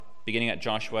beginning at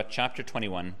Joshua chapter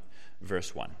 21,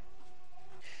 verse 1.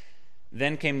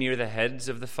 Then came near the heads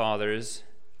of the fathers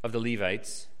of the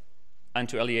Levites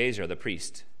unto Eleazar the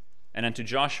priest, and unto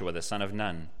Joshua the son of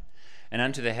Nun, and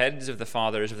unto the heads of the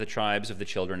fathers of the tribes of the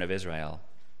children of Israel.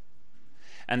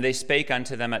 And they spake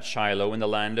unto them at Shiloh in the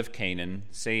land of Canaan,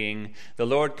 saying, The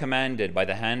Lord commanded by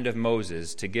the hand of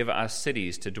Moses to give us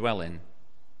cities to dwell in,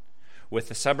 with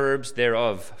the suburbs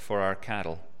thereof for our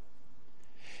cattle.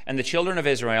 And the children of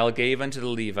Israel gave unto the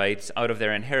Levites out of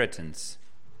their inheritance,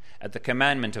 at the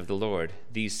commandment of the Lord,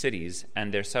 these cities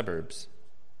and their suburbs.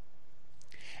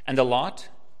 And the lot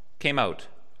came out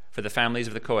for the families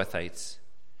of the Kohathites,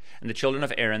 and the children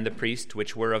of Aaron the priest,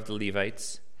 which were of the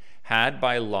Levites, had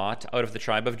by lot out of the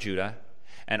tribe of Judah,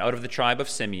 and out of the tribe of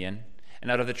Simeon,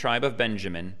 and out of the tribe of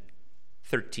Benjamin,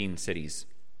 13 cities.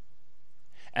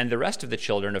 And the rest of the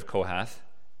children of Kohath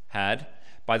had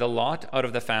by the lot out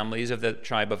of the families of the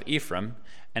tribe of Ephraim,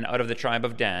 and out of the tribe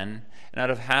of Dan, and out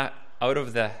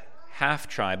of the half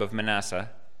tribe of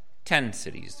Manasseh, 10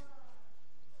 cities.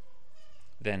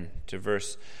 Then to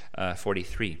verse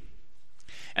 43.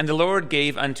 And the Lord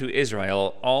gave unto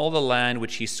Israel all the land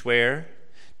which he sware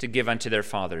to give unto their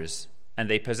fathers, and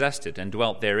they possessed it and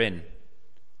dwelt therein.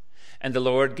 And the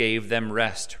Lord gave them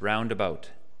rest round about,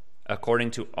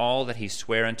 according to all that he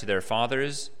sware unto their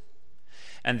fathers,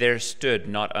 and there stood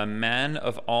not a man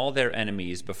of all their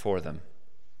enemies before them.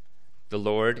 The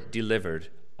Lord delivered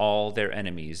all their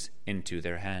enemies into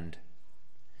their hand.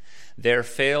 There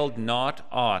failed not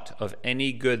aught of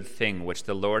any good thing which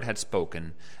the Lord had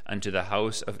spoken unto the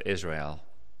house of Israel.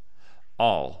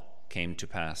 All came to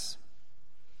pass.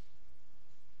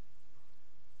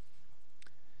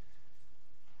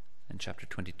 And chapter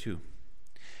 22.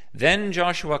 Then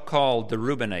Joshua called the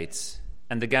Reubenites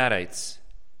and the Gadites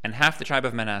and half the tribe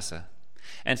of Manasseh,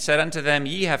 and said unto them,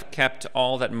 Ye have kept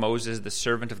all that Moses the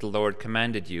servant of the Lord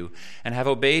commanded you, and have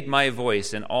obeyed my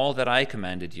voice in all that I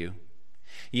commanded you.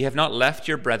 Ye have not left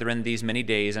your brethren these many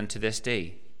days unto this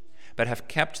day, but have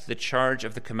kept the charge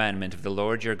of the commandment of the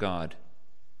Lord your God.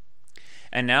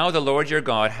 And now the Lord your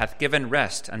God hath given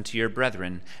rest unto your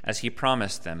brethren, as he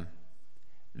promised them.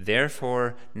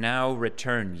 Therefore now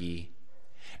return ye,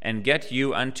 and get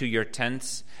you unto your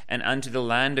tents, and unto the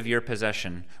land of your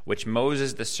possession, which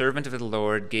Moses the servant of the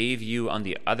Lord gave you on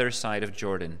the other side of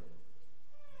Jordan.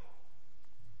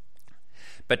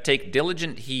 But take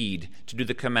diligent heed to do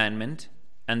the commandment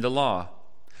and the law,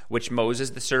 which Moses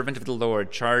the servant of the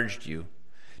Lord charged you,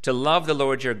 to love the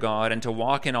Lord your God, and to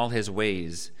walk in all his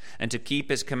ways, and to keep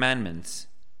his commandments,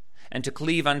 and to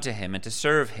cleave unto him, and to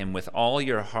serve him with all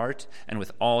your heart and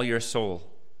with all your soul.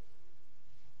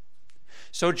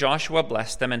 So Joshua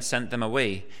blessed them and sent them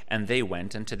away, and they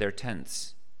went unto their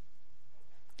tents.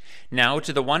 Now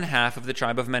to the one half of the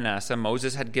tribe of Manasseh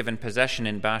Moses had given possession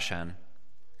in Bashan,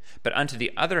 but unto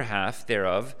the other half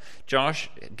thereof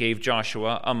gave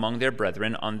Joshua among their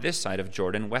brethren on this side of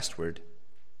Jordan westward.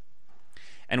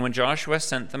 And when Joshua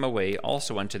sent them away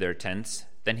also unto their tents,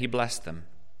 then he blessed them,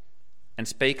 and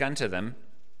spake unto them,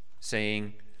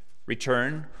 saying,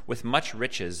 Return with much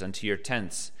riches unto your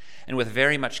tents, and with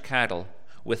very much cattle,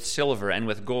 with silver and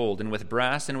with gold, and with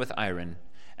brass and with iron,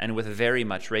 and with very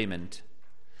much raiment.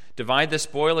 Divide the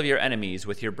spoil of your enemies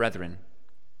with your brethren.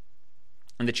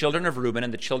 And the children of Reuben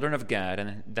and the children of Gad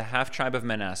and the half tribe of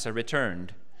Manasseh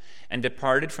returned, and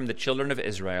departed from the children of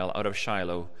Israel out of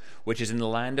Shiloh, which is in the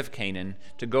land of Canaan,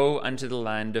 to go unto the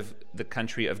land of the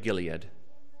country of Gilead,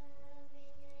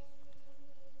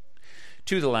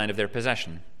 to the land of their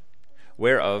possession,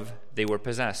 whereof they were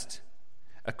possessed,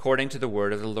 according to the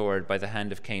word of the Lord by the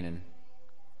hand of Canaan.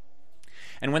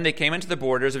 And when they came into the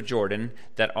borders of Jordan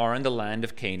that are in the land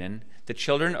of Canaan, the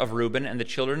children of Reuben and the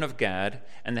children of Gad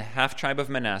and the half tribe of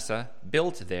Manasseh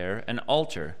built there an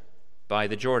altar by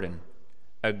the Jordan,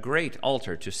 a great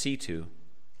altar to see to.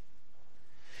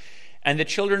 And the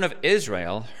children of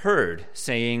Israel heard,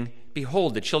 saying,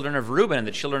 Behold, the children of Reuben and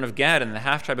the children of Gad and the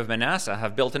half tribe of Manasseh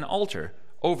have built an altar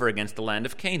over against the land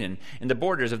of Canaan, in the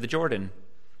borders of the Jordan,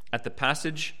 at the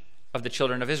passage of the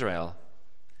children of Israel.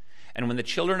 And when the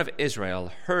children of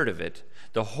Israel heard of it,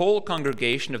 the whole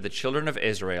congregation of the children of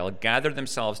Israel gathered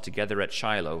themselves together at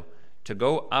Shiloh to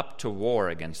go up to war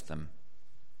against them.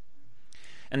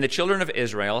 And the children of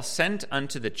Israel sent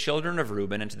unto the children of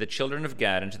Reuben and to the children of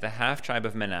Gad and to the half tribe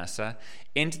of Manasseh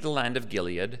into the land of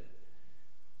Gilead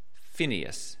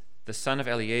Phinehas, the son of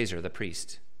Eleazar the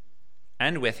priest,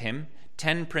 and with him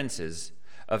 10 princes,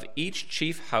 of each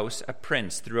chief house a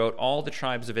prince throughout all the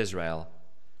tribes of Israel.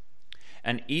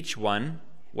 And each one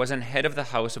was an head of the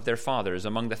house of their fathers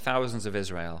among the thousands of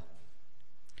Israel.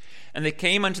 And they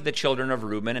came unto the children of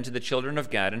Reuben, and to the children of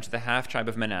Gad, and to the half tribe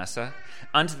of Manasseh,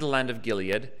 unto the land of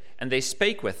Gilead, and they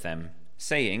spake with them,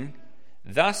 saying,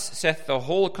 Thus saith the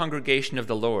whole congregation of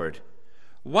the Lord,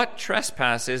 What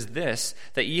trespass is this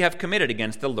that ye have committed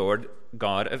against the Lord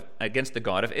God against the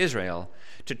God of Israel,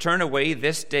 to turn away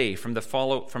this day from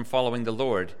following the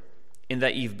Lord, in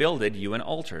that ye builded you an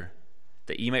altar,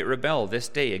 that ye might rebel this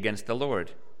day against the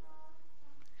Lord?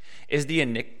 Is the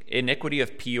iniquity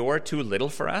of Peor too little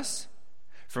for us,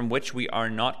 from which we are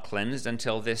not cleansed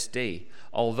until this day,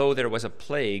 although there was a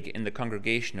plague in the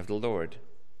congregation of the Lord?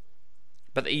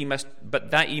 But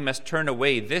that ye must turn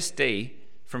away this day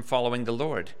from following the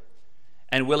Lord.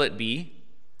 And will it be,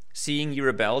 seeing ye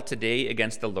rebel today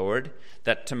against the Lord,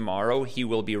 that tomorrow he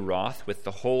will be wroth with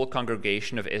the whole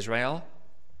congregation of Israel?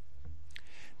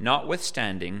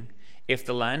 Notwithstanding, if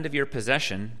the land of your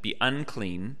possession be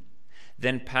unclean,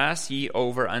 then pass ye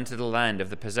over unto the land of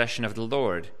the possession of the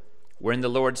Lord, wherein the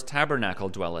Lord's tabernacle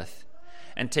dwelleth,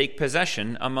 and take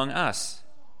possession among us.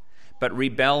 But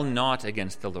rebel not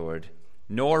against the Lord,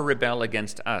 nor rebel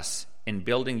against us, in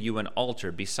building you an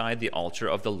altar beside the altar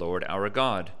of the Lord our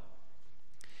God.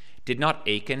 Did not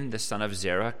Achan the son of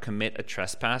Zerah commit a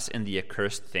trespass in the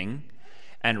accursed thing,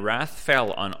 and wrath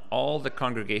fell on all the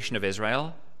congregation of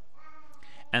Israel?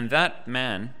 And that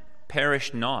man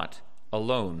perished not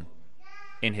alone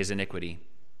in his iniquity.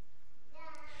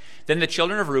 Then the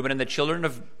children of Reuben and the children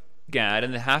of Gad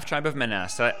and the half tribe of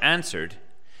Manasseh answered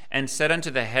and said unto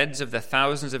the heads of the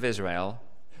thousands of Israel,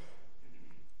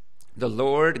 The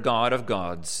Lord God of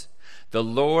gods, the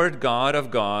Lord God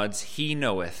of gods, he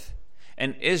knoweth,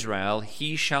 and Israel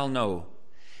he shall know,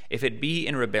 if it be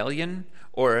in rebellion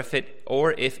or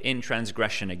if in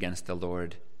transgression against the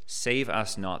Lord. Save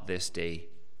us not this day,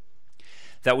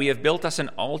 that we have built us an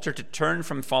altar to turn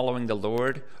from following the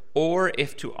Lord, or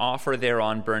if to offer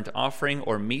thereon burnt offering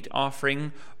or meat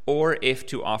offering, or if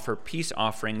to offer peace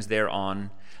offerings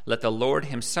thereon, let the Lord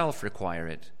himself require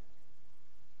it.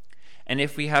 And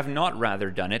if we have not rather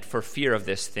done it for fear of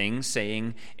this thing,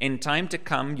 saying, In time to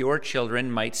come your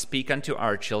children might speak unto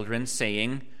our children,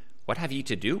 saying, What have ye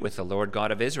to do with the Lord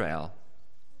God of Israel?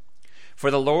 For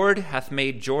the Lord hath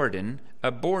made Jordan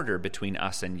a border between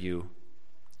us and you.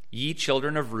 Ye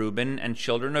children of Reuben and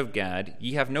children of Gad,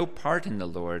 ye have no part in the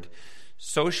Lord.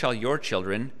 So shall your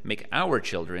children make our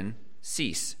children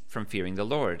cease from fearing the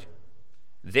Lord.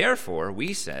 Therefore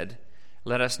we said,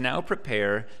 Let us now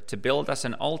prepare to build us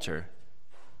an altar,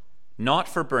 not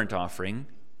for burnt offering,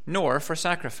 nor for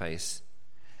sacrifice,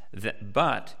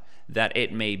 but that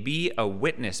it may be a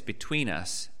witness between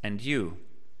us and you,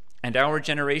 and our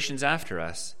generations after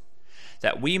us,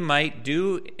 that we might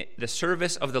do the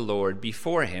service of the Lord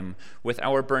before him with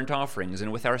our burnt offerings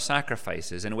and with our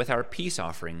sacrifices and with our peace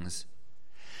offerings,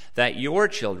 that your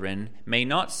children may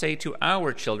not say to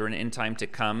our children in time to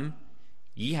come,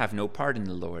 Ye have no part in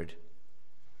the Lord.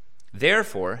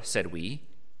 Therefore, said we,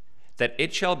 that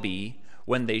it shall be,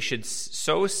 when they should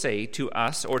so say to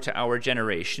us or to our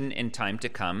generation in time to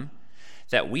come,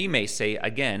 that we may say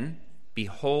again,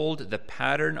 Behold the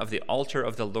pattern of the altar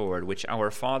of the Lord, which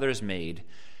our fathers made,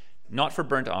 not for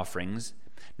burnt offerings,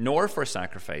 nor for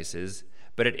sacrifices,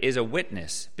 but it is a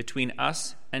witness between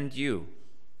us and you.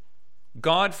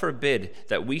 God forbid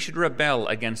that we should rebel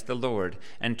against the Lord,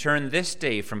 and turn this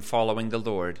day from following the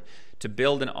Lord, to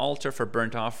build an altar for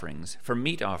burnt offerings, for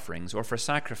meat offerings, or for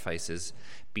sacrifices,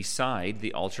 beside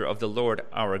the altar of the Lord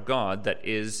our God that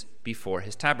is before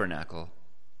his tabernacle.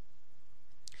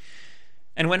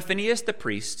 And when Phinehas the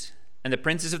priest, and the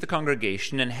princes of the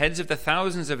congregation, and heads of the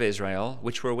thousands of Israel,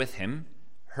 which were with him,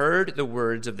 heard the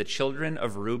words of the children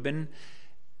of Reuben,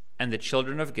 and the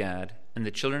children of Gad, and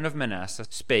the children of Manasseh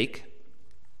spake,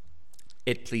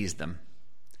 it pleased them.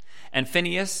 And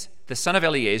Phinehas, the son of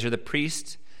Eleazar, the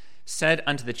priest, said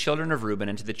unto the children of Reuben,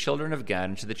 and to the children of Gad,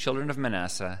 and to the children of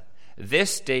Manasseh,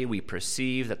 This day we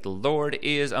perceive that the Lord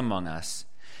is among us,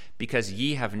 because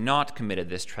ye have not committed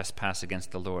this trespass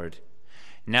against the Lord.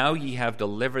 Now ye have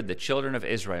delivered the children of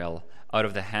Israel out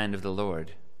of the hand of the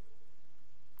Lord.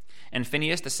 And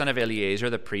Phinehas, the son of Eleazar,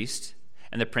 the priest,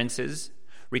 and the princes,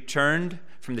 returned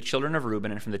from the children of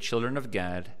Reuben and from the children of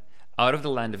Gad, out of the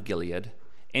land of Gilead,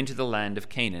 into the land of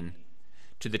Canaan,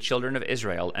 to the children of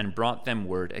Israel, and brought them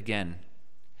word again.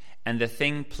 And the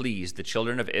thing pleased the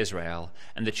children of Israel,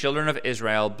 and the children of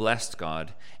Israel blessed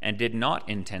God, and did not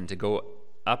intend to go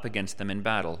up against them in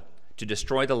battle, to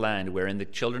destroy the land wherein the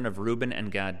children of Reuben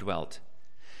and Gad dwelt.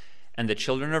 And the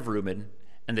children of Reuben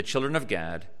and the children of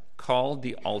Gad called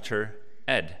the altar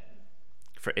Ed,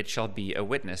 for it shall be a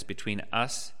witness between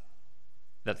us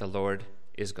that the Lord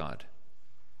is God.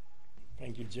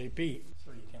 Thank you, JP.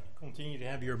 So you can Continue to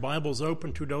have your Bibles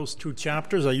open to those two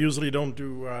chapters. I usually don't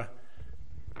do,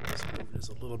 let's move this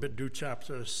a little bit, two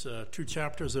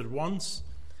chapters at once,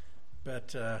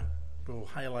 but we'll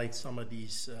highlight some of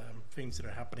these things that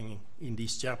are happening in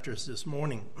these chapters this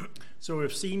morning. So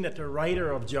we've seen that the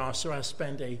writer of Joshua has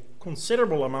spent a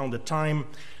considerable amount of time,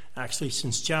 actually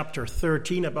since chapter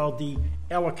 13, about the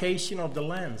allocation of the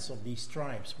lands of these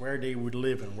tribes, where they would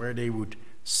live and where they would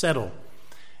settle.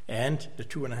 And the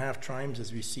 2.5 tribes,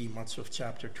 as we see much of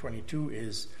chapter 22,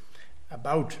 is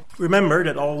about. Remember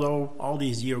that although all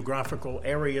these geographical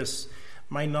areas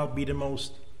might not be the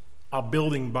most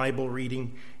upbuilding Bible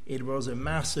reading, it was a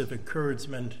massive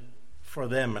encouragement for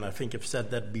them. And I think I've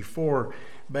said that before,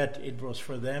 but it was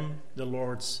for them the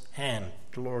Lord's hand,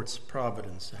 the Lord's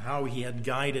providence, how he had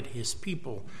guided his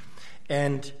people,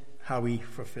 and how he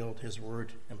fulfilled his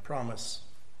word and promise.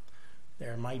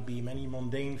 There might be many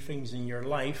mundane things in your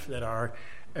life that are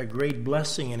a great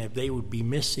blessing, and if they would be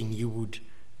missing, you would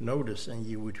notice and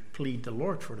you would plead the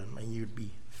Lord for them, and you'd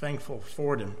be thankful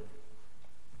for them.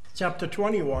 Chapter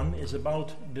 21 is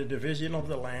about the division of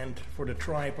the land for the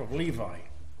tribe of Levi.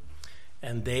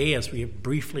 And they, as we have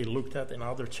briefly looked at in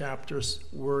other chapters,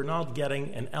 were not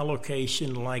getting an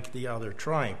allocation like the other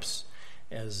tribes,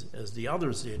 as the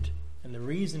others did. And the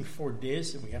reason for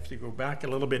this, and we have to go back a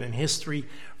little bit in history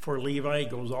for Levi,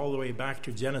 goes all the way back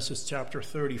to Genesis chapter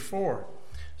 34,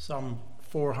 some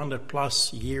 400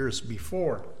 plus years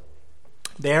before.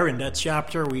 There in that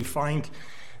chapter we find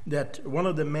that one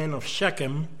of the men of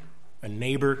Shechem, a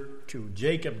neighbor to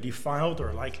Jacob, defiled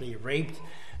or likely raped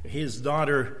his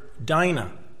daughter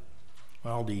Dinah.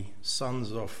 Well, the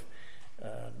sons of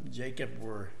Jacob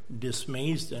were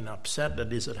dismayed and upset that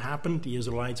this had happened. The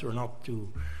Israelites were not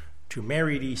to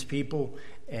marry these people,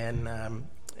 and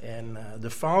the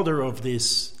father of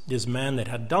this man that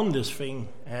had done this thing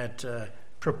had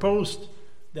proposed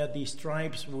that these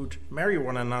tribes would marry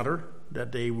one another,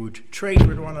 that they would trade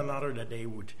with one another, that they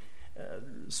would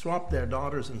swap their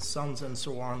daughters and sons and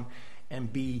so on,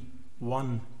 and be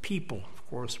one people, of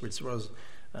course, which was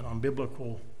an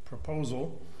unbiblical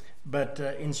proposal. But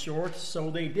in short,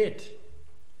 so they did.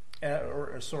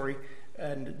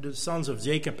 And the sons of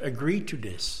Jacob agreed to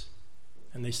this.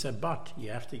 And they said, but you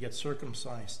have to get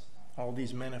circumcised. All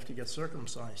these men have to get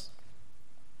circumcised.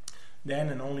 Then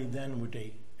and only then would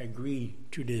they agree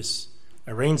to this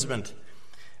arrangement.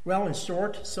 Well, in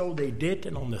short, so they did.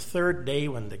 And on the third day,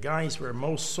 when the guys were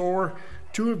most sore,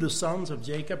 2 of the sons of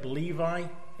Jacob, Levi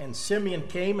and Simeon,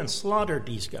 came and slaughtered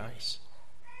these guys.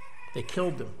 They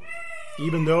killed them.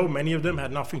 Even though many of them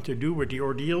had nothing to do with the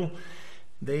ordeal,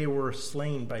 they were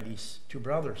slain by these 2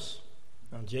 brothers.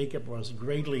 Now, Jacob was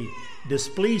greatly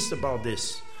displeased about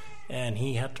this, and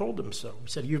he had told them so. He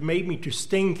said, you've made me to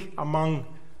stink among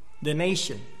the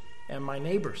nation and my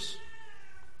neighbors.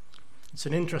 It's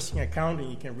an interesting account,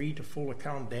 and you can read the full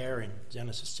account there in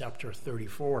Genesis chapter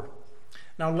 34.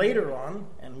 Now, later on,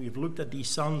 and we've looked at these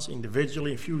sons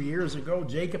individually a few years ago,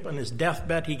 Jacob on his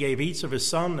deathbed, he gave each of his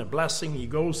sons a blessing. He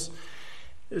goes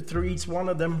through each one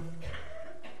of them.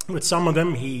 With some of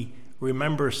them, he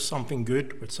remembers something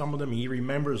good. With some of them, he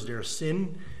remembers their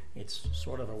sin. It's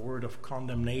sort of a word of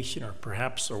condemnation or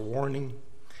perhaps a warning.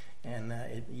 And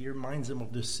he reminds them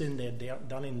of the sin they had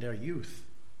done in their youth.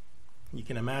 You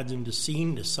can imagine the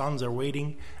scene. The sons are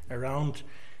waiting around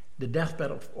the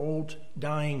deathbed of old,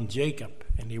 dying Jacob.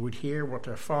 And they would hear what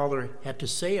their father had to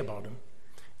say about him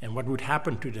and what would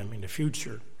happen to them in the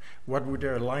future. What would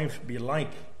their life be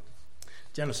like?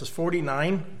 Genesis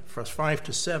 49, verse 5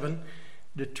 to 7,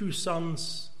 the 2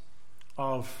 sons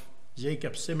of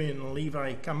Jacob, Simeon and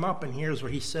Levi, come up, and here's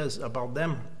what he says about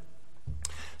them.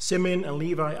 Simeon and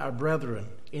Levi are brethren.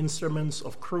 Instruments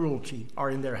of cruelty are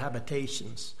in their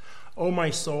habitations. O my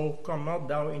soul, come not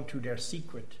thou into their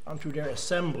secret, unto their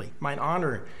assembly. Mine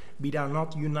honor be thou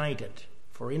not united.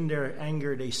 For in their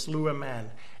anger they slew a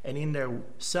man, and in their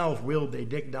self-will they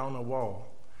dig down a wall.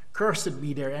 Cursed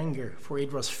be their anger, for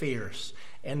it was fierce,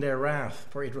 and their wrath,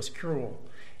 for it was cruel.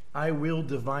 I will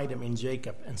divide them in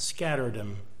Jacob and scatter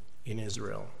them in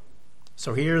Israel.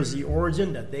 So here's the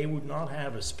origin, that they would not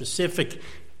have a specific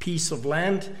piece of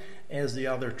land as the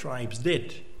other tribes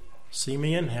did.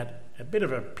 Simeon had a bit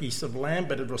of a piece of land,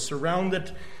 but it was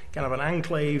surrounded, kind of an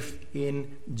enclave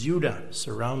in Judah,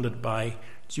 surrounded by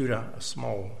Judah,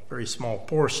 a very small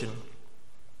portion.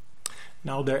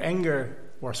 Now their anger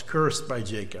was cursed by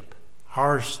Jacob.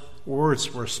 Harsh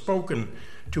words were spoken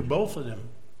to both of them.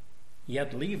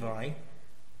 Yet Levi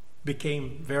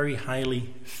became very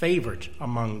highly favored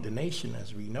among the nation,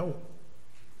 as we know.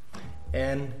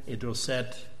 And it was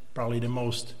said, probably the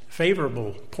most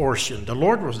favorable portion. The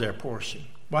Lord was their portion.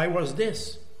 Why was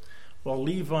this? Well,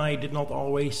 Levi did not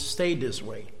always stay this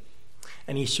way.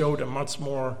 And he showed a much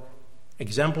more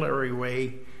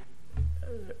exemplary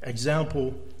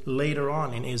example later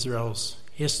on in Israel's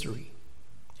history.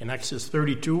 In Exodus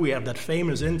 32, we have that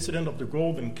famous incident of the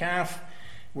golden calf,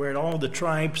 where all the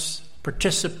tribes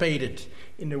participated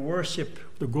in the worship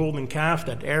of the golden calf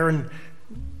that Aaron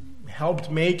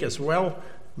helped make as well.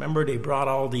 Remember, they brought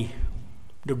all the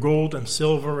gold and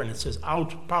silver, and it says,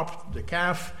 out popped the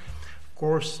calf. Of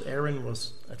course, Aaron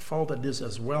was at fault at this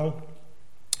as well,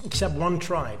 except one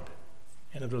tribe,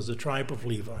 and it was the tribe of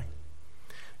Levi.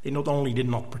 They not only did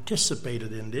not participate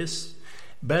in this,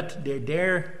 but they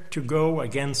dared to go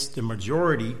against the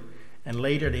majority, and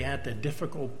later they had the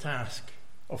difficult task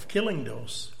of killing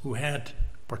those who had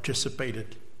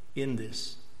participated in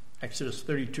this. Exodus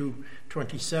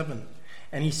 32:27.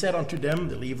 And he said unto them,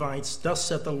 the Levites, thus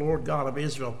saith the Lord God of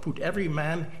Israel, put every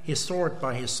man his sword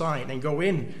by his side, and go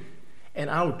in and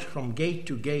out from gate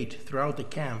to gate throughout the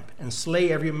camp, and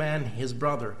slay every man his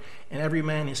brother, and every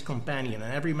man his companion,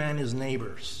 and every man his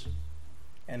neighbors.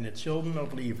 And the children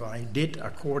of Levi did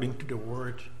according to the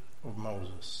word of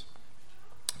Moses.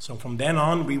 So from then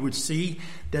on, we would see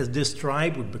that this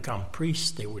tribe would become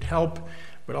priests. They would help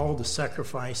with all the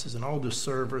sacrifices and all the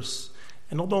service.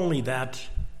 And not only that,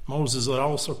 Moses had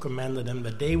also commanded them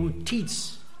that they would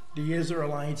teach the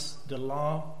Israelites the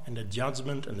law and the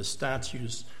judgment and the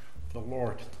statutes of the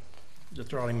Lord.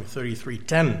 Deuteronomy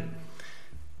 33:10.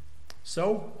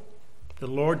 So the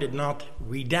Lord did not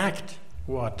redact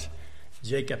what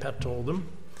Jacob had told them,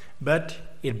 but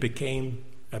it became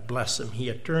a blessing. He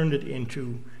had turned it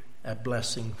into a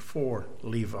blessing for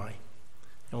Levi.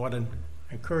 And what an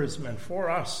encouragement for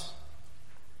us.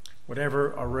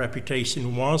 Whatever our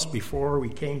reputation was before we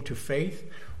came to faith,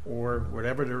 or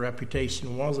whatever the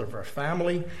reputation was of our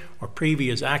family, or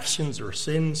previous actions or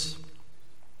sins,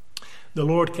 the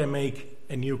Lord can make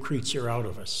a new creature out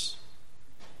of us.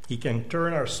 He can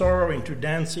turn our sorrow into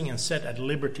dancing and set at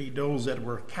liberty those that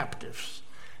were captives.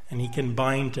 And he can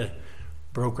bind the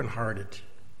brokenhearted.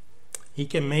 He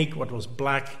can make what was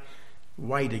black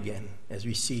white again, as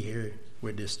we see here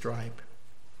with this tribe.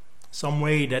 Some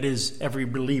way that is every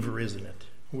believer, isn't it?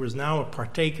 Who is now a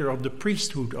partaker of the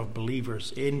priesthood of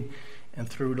believers in and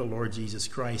through the Lord Jesus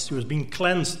Christ, who has been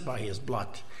cleansed by his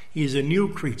blood. He is a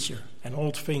new creature, and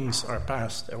old things are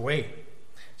passed away.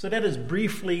 So that is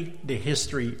briefly the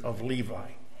history of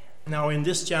Levi. Now in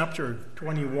this chapter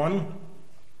 21,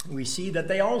 we see that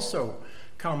they also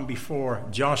come before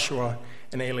Joshua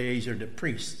and Eleazar the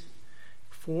priest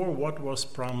for what was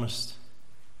promised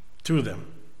to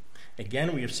them.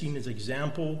 Again, we have seen this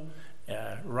example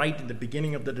right in the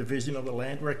beginning of the division of the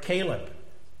land where Caleb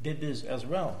did this as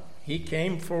well. He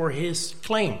came for his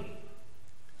claim.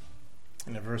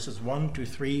 In the verses 1 to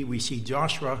 3, we see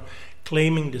Joshua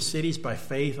claiming the cities by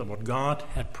faith of what God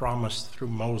had promised through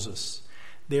Moses.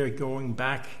 They're going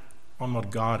back on what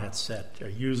God had said. They're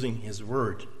using his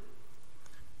word.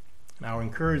 And how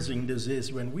encouraging this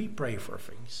is when we pray for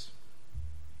things,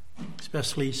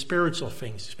 especially spiritual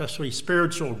things, especially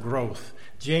spiritual growth.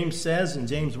 James says in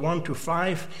James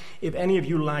 1-5, if any of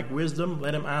you lack wisdom,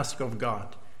 let him ask of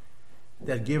God,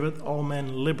 that giveth all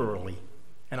men liberally,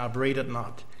 and upbraideth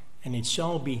not, and it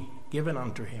shall be given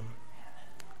unto him.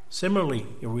 Similarly,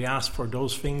 if we ask for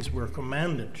those things we're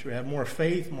commanded, to have more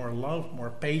faith, more love,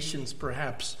 more patience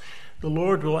perhaps, the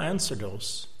Lord will answer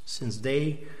those, since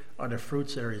they are the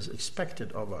fruits that is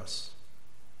expected of us.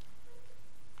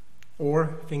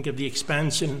 Or think of the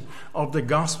expansion of the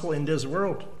gospel in this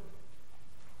world.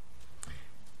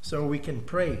 So we can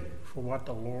pray for what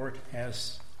the Lord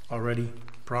has already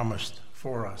promised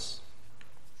for us.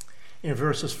 In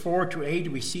verses 4-8,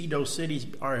 we see those cities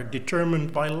are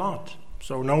determined by lot.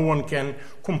 So no one can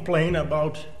complain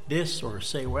about this or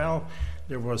say, well,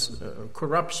 there was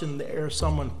corruption there,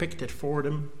 someone picked it for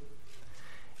them.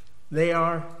 They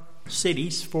are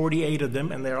cities, 48 of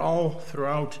them, and they're all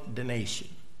throughout the nation.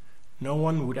 No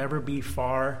one would ever be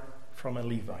far from a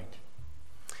Levite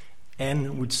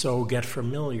and would so get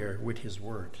familiar with his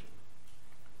word.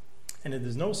 And it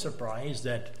is no surprise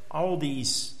that all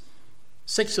these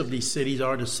 6 of these cities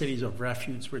are the cities of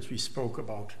refuge, which we spoke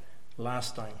about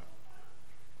last time.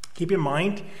 Keep in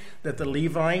mind that the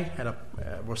Levi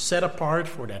was set apart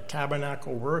for that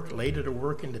tabernacle work, later the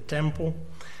work in the temple,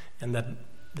 and that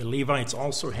the Levites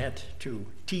also had to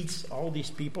teach all these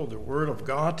people the word of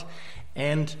God.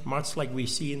 And much like we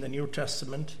see in the New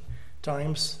Testament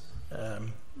times,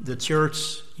 the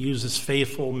church uses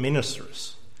faithful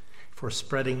ministers for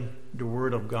spreading the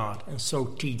word of God, and so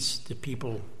teach the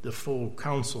people the full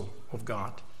counsel of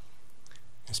God.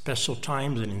 In special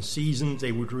times and in seasons,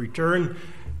 they would return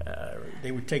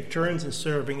They would take turns in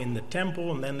serving in the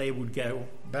temple, and then they would go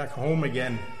back home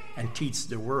again and teach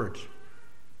the word.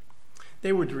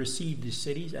 They would receive the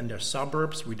cities and their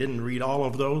suburbs. We didn't read all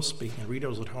of those, but you can read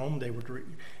those at home. They would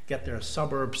get their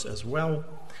suburbs as well.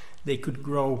 They could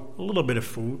grow a little bit of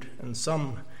food and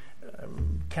some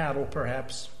cattle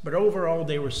perhaps, but overall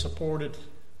they were supported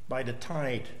by the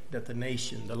tithe that the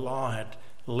nation, the law had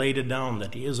laid it down,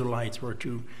 that the Israelites were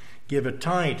to give a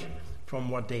tithe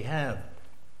from what they had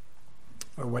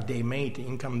or what they made, the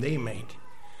income they made.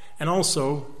 And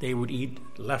also they would eat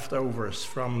leftovers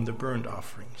from the burnt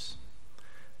offerings.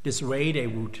 This way they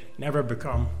would never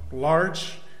become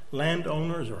large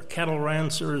landowners or cattle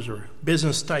ranchers or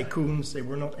business tycoons. They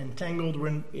were not entangled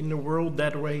in the world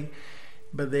that way,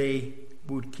 but they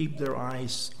would keep their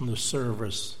eyes on the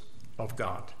service of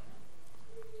God.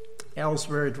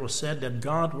 Elsewhere it was said that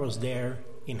God was their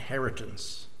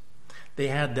inheritance. They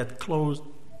had that close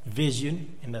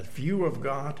vision and that view of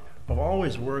God, of all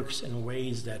his works and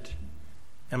ways that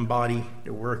embody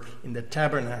the work in the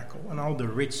tabernacle and all the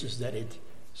riches that it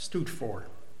stood for.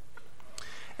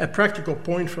 A practical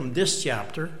point from this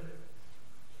chapter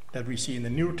that we see in the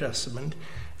New Testament,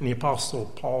 and the Apostle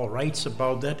Paul writes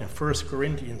about that in 1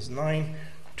 Corinthians 9,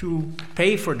 to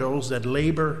pay for those that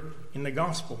labor in the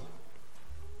gospel.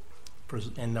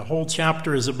 And the whole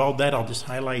chapter is about that. I'll just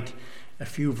highlight a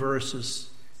few verses.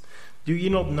 Do you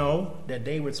not know that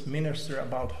they which minister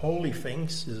about holy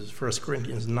things, this is 1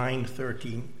 Corinthians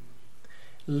 9:13,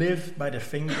 live by the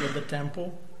finger of the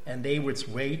temple, and they which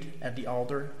wait at the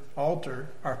altar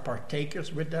are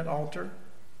partakers with that altar?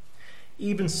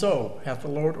 Even so hath the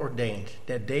Lord ordained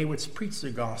that they which preach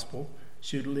the gospel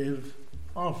should live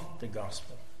of the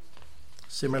gospel.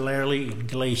 Similarly, in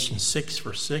Galatians 6,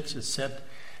 verse 6, it said,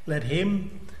 let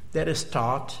him that is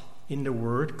taught in the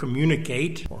word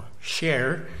communicate or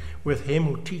share with him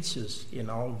who teaches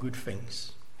in all good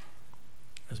things.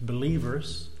 As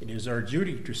believers, it is our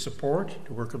duty to support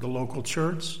the work of the local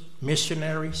church,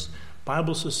 missionaries,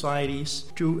 Bible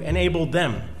societies, to enable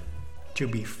them to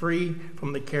be free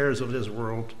from the cares of this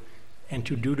world and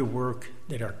to do the work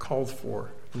they are called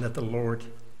for and that the Lord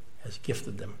has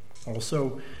gifted them.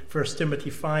 Also, 1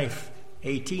 Timothy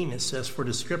 5:18, it says, for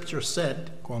the scripture said,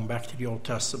 going back to the Old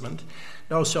Testament,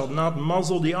 thou shalt not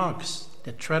muzzle the ox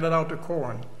that treadeth out the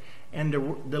corn, and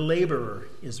the laborer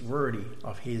is worthy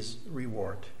of his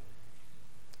reward.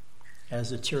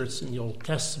 As the church in the Old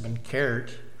Testament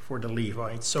cared for the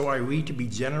Levites, so are we to be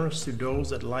generous to those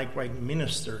that likewise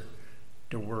minister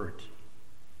the word.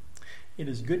 It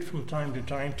is good from time to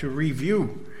time to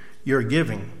review your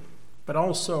giving, but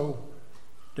also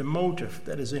the motive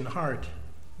that is in heart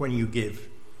when you give.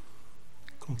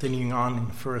 Continuing on in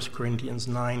 1 Corinthians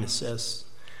 9, it says,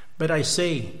 but I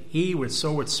say, he which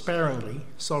soweth sparingly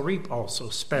shall reap also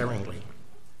sparingly,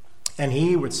 and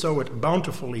he which soweth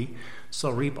bountifully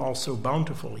shall reap also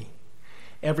bountifully.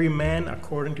 Every man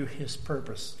according to his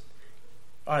purpose.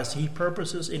 As he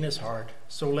purposes in his heart,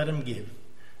 so let him give,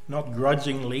 not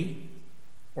grudgingly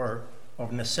or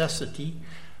of necessity,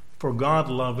 for God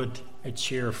loveth a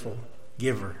cheerful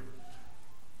giver.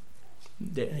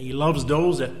 He loves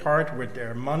those that part with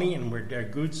their money and with their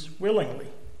goods willingly,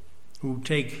 who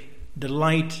take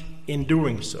delight in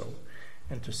doing so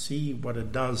and to see what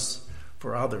it does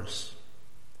for others.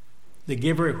 The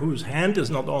giver whose hand is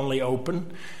not only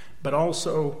open, but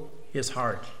also his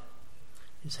heart.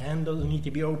 His hand doesn't need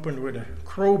to be opened with a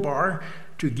crowbar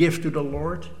to give to the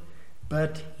Lord,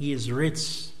 but he is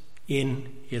rich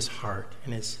in his heart,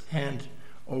 and his hand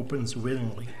opens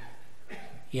willingly.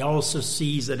 He also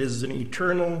sees that it is an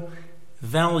eternal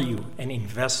value and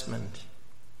investment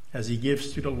as he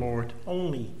gives to the Lord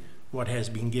only what has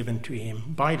been given to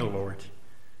him by the Lord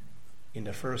in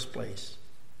the first place,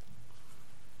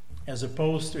 as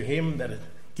opposed to him that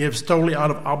gives totally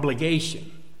out of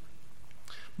obligation,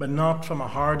 but not from a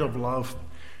heart of love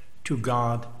to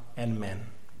God and men,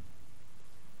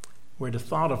 where the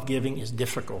thought of giving is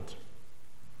difficult,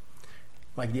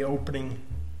 like the opening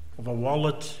of a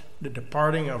wallet. The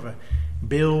departing of a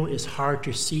bill is hard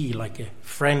to see, like a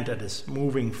friend that is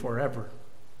moving forever.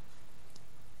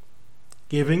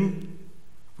 Giving,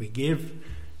 we give,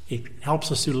 it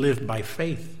helps us to live by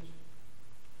faith,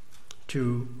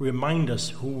 to remind us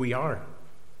who we are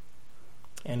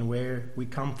and where we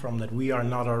come from, that we are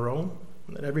not our own,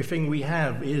 that everything we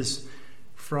have is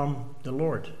from the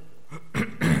Lord.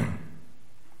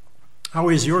 How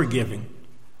is your giving?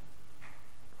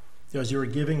 Does your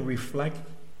giving reflect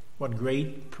what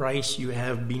great price you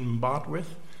have been bought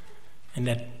with, and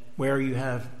that where you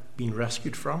have been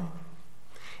rescued from?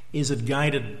 Is it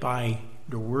guided by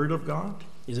the Word of God?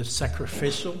 Is it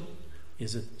sacrificial?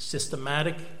 Is it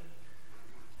systematic?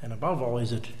 And above all,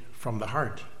 is it from the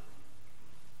heart?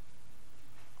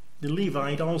 The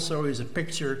Levite also is a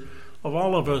picture of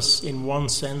all of us in one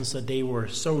sense, that they were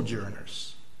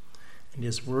sojourners. And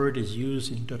this word is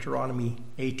used in Deuteronomy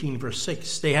 18 verse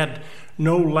 6. They had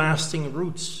no lasting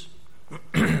roots,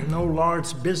 no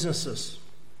large businesses.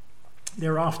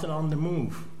 They're often on the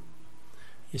move.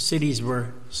 The cities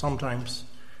were sometimes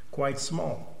quite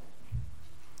small.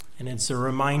 And it's a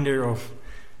reminder of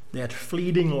that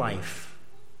fleeting life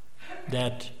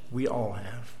that we all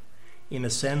have. In a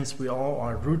sense, we all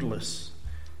are rootless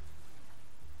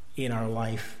in our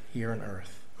life here on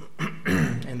earth.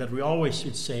 And that we always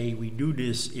should say, we do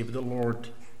this if the Lord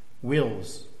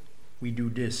wills. We do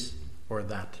this or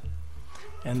that.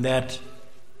 And that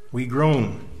we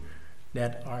groan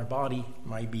that our body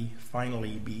might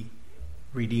finally be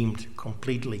redeemed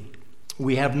completely.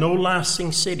 We have no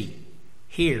lasting city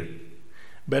here,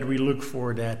 but we look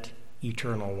for that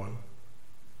eternal one.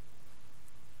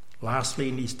 Lastly,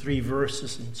 in these 3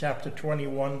 verses in chapter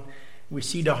 21, we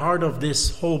see the heart of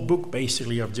this whole book,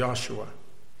 basically, of Joshua.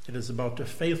 It is about the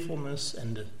faithfulness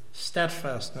and the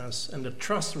steadfastness and the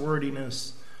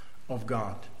trustworthiness of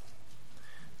God.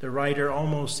 The writer,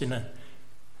 almost in a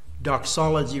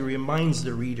doxology, reminds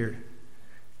the reader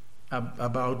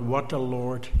about what the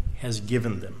Lord has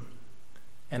given them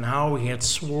and how he had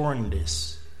sworn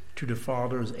this to the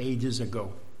fathers ages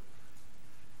ago.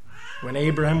 When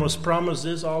Abraham was promised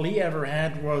this, all he ever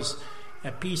had was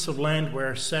a piece of land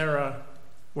where Sarah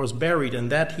was buried, and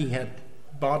that he had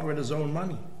bought with his own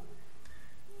money.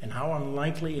 And how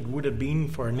unlikely it would have been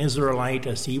for an Israelite,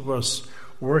 as he was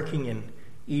working in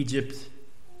Egypt,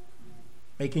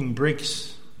 making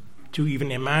bricks, to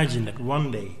even imagine that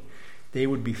one day they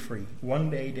would be free. One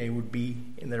day they would be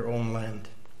in their own land.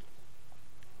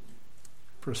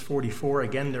 Verse 44,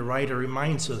 again, the writer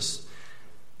reminds us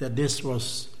that this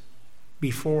was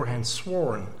beforehand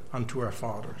sworn unto our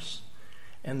fathers,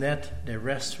 and that the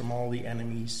rest from all the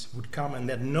enemies would come, and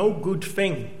that no good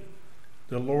thing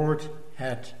the Lord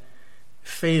had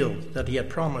failed, that he had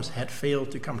promised, had failed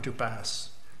to come to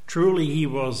pass. Truly he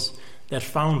was that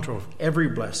fount of every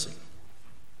blessing,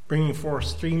 bringing forth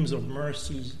streams of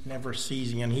mercies never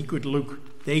ceasing. And they could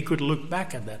look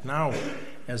back at that now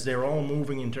as they're all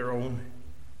moving into their own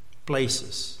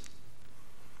places.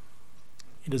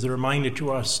 It is a reminder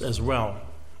to us as well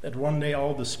that one day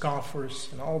all the scoffers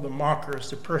and all the mockers,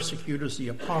 the persecutors, the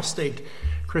apostate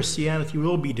Christianity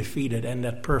will be defeated, and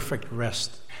that perfect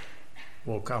rest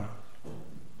will come.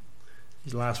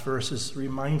 These last verses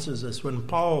reminds us as when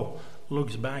Paul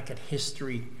looks back at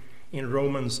history in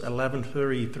Romans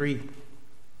 11:33,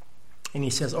 and he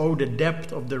says, "Oh, the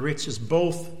depth of the riches,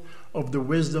 both of the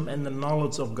wisdom and the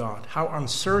knowledge of God. How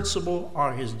unsearchable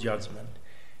are his judgment,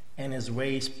 and his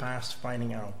ways past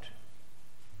finding out.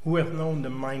 Who hath known the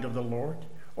mind of the Lord?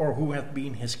 Or who hath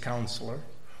been his counselor?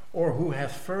 Or who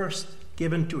hath first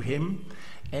given to him,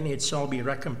 and it shall be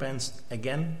recompensed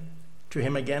again to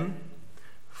him again?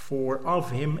 For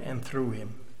of him and through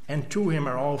him, and to him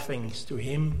are all things. To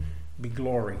him be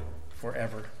glory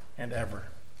forever and ever."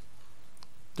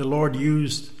 The Lord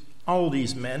used all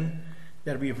these men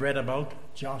that we've read about,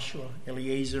 Joshua,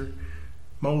 Eleazar,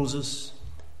 Moses,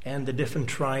 and the different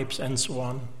tribes and so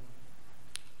on.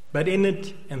 But in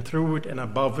it and through it and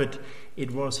above it, it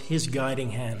was his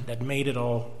guiding hand that made it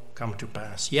all come to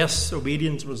pass. Yes,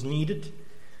 obedience was needed,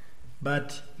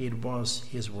 but it was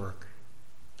his work.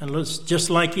 And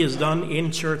just like he has done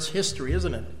in church history,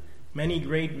 isn't it? Many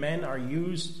great men are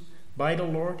used by the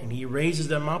Lord, and he raises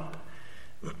them up.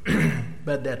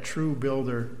 But that true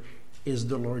builder is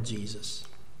the Lord Jesus.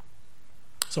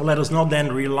 So let us not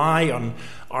then rely on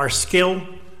our skill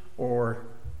or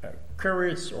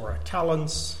courage or our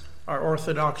talents, our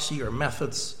orthodoxy or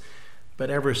methods, but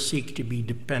ever seek to be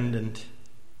dependent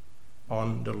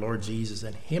on the Lord Jesus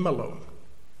and him alone,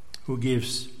 who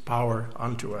gives power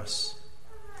unto us,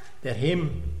 that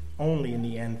him only in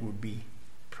the end would be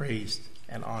praised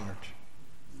and honored.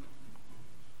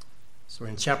 So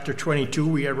in chapter 22,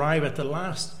 we arrive at the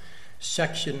last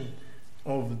section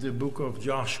of the book of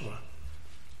Joshua.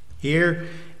 Here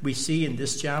we see in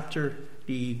this chapter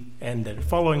and the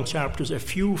following chapters a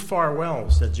few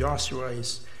farewells that Joshua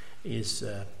is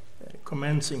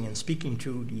commencing and speaking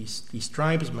to these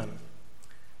tribesmen.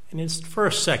 In its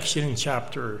first section in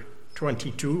chapter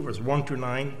 22, verse 1 to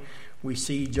 9, we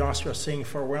see Joshua saying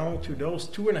farewell to those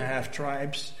 2.5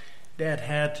 tribes that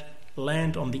had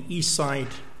land on the east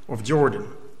side of Jordan.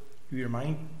 You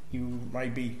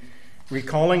might be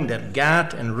recalling that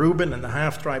Gad and Reuben and the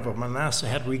half-tribe of Manasseh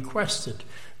had requested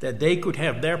that they could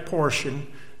have their portion,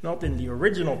 not in the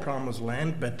original promised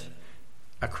land, but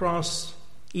across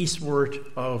eastward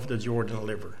of the Jordan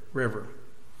River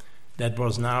that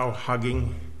was now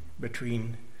hugging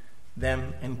between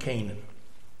them and Canaan.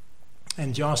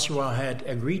 And Joshua had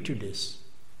agreed to this.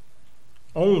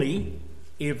 Only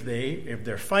if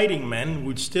their fighting men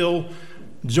would still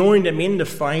join them in the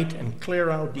fight and clear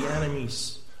out the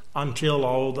enemies until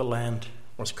all the land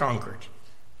was conquered.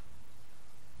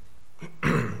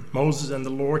 Moses and the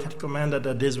Lord had commanded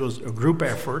that this was a group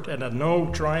effort and that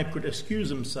no tribe could excuse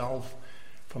himself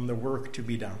from the work to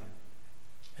be done.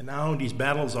 And now these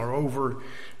battles are over.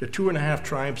 The 2.5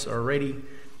 tribes are ready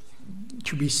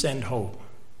to be sent home,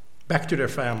 back to their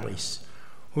families,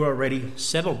 who are already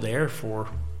settled there for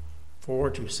 4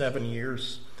 to 7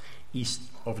 years east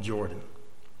of Jordan.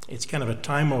 It's kind of a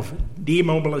time of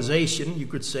demobilization, you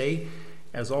could say,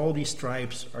 as all these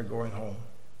tribes are going home.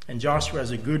 And Joshua,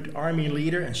 as a good army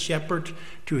leader and shepherd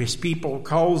to his people,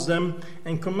 calls them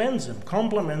and commends them,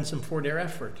 compliments them for their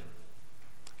effort.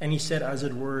 And he said, as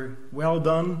it were, "Well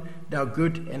done, thou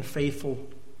good and faithful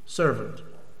servant."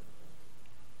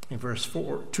 In verse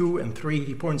 4, 2 and 3,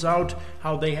 he points out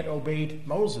how they had obeyed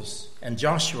Moses and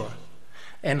Joshua,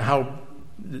 and how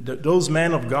those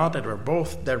men of God that were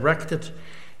both directed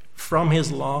from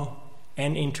his law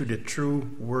and into the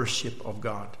true worship of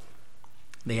God.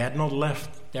 They had not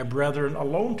left their brethren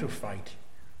alone to fight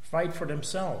for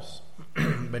themselves,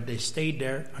 but they stayed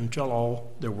there until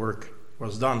all the work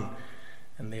was done.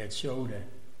 And they had showed a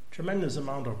tremendous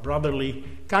amount of brotherly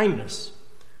kindness,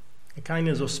 a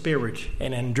kindness of spirit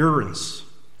and endurance,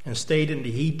 and stayed in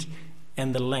the heat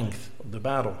and the length of the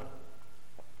battle.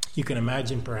 You can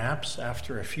imagine, perhaps,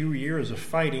 after a few years of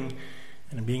fighting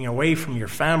and being away from your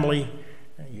family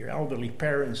and your elderly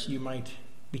parents, you might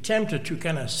be tempted to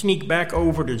kind of sneak back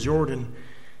over the Jordan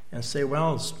and say,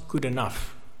 well, it's good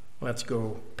enough. Let's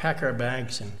go pack our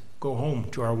bags and go home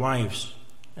to our wives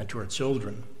and to our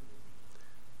children.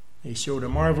 They showed a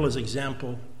marvelous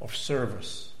example of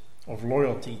service, of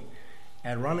loyalty,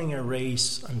 and running a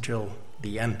race until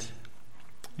the end.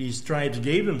 These tribes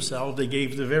gave themselves, they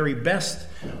gave the very best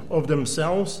of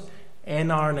themselves,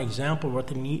 and are an example of what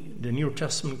the New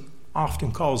Testament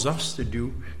often calls us to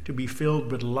do, to be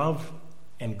filled with love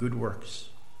and good works.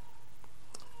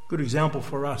 Good example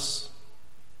for us,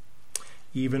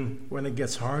 even when it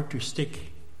gets hard, to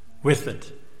stick with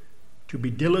it, to be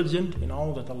diligent in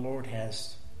all that the Lord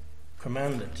has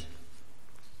commanded.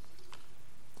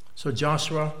 So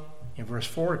Joshua, in verse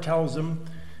 4, tells them,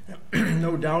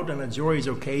 no doubt on a joyous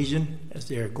occasion, as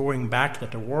they are going back,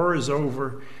 that the war is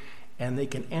over and they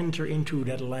can enter into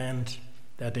that land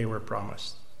that they were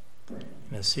promised. And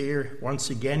as here, once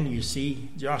again, you see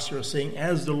Joshua saying,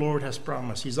 as the Lord has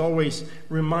promised. He's always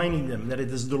reminding them that it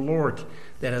is the Lord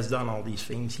that has done all these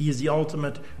things. He is the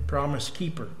ultimate promise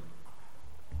keeper.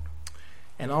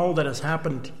 And all that has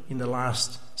happened in the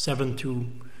last 5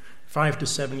 to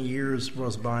 7 years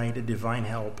was by the divine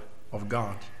help of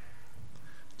God.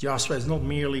 Joshua is not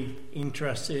merely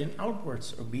interested in outward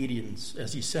obedience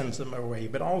as he sends them away,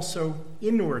 but also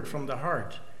inward from the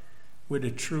heart, with a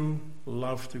true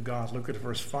love to God. Look at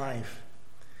verse 5.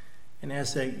 And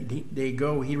as they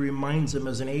go, he reminds them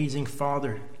as an aging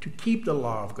father to keep the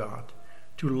law of God,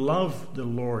 to love the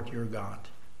Lord your God,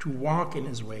 to walk in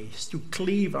his ways, to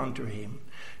cleave unto him,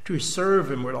 to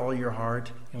serve him with all your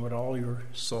heart and with all your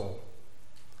soul.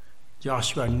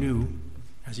 Joshua knew,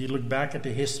 as he looked back at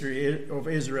the history of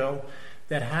Israel,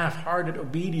 that half-hearted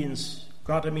obedience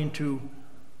got him into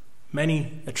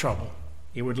many a trouble.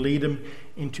 It would lead him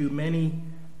into many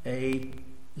a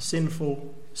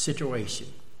sinful situation.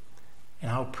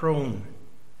 And how prone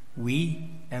we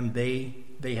and they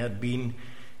had been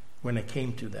when it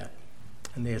came to that.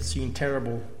 And they had seen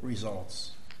terrible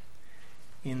results.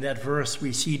 In that verse,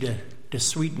 we see the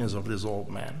sweetness of this old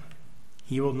man.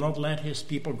 He will not let his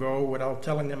people go without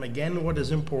telling them again what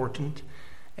is important.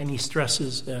 And he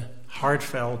stresses a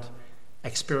heartfelt,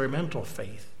 experimental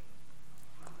faith.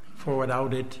 For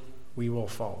without it, we will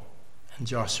fall. And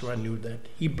Joshua knew that.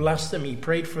 He blessed them, he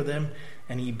prayed for them,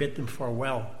 and he bid them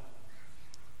farewell.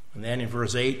 And then in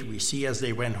verse 8, we see as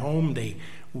they went home, they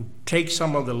would take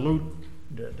some of the loot,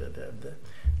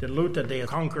 the loot that they had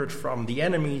conquered from the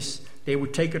enemies. They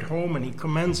would take it home, and he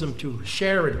commands them to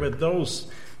share it with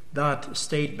those that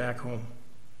stayed back home.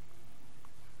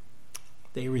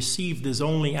 They received this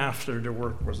only after the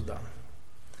work was done.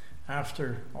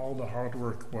 After all the hard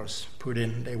work was put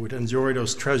in, they would enjoy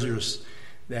those treasures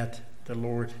that the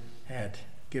Lord had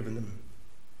given them.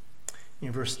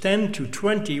 In verse 10 to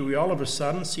 20, we all of a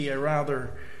sudden see a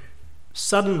rather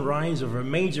sudden rise of a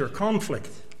major conflict,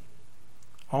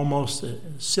 almost a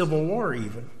civil war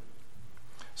even.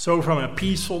 So from a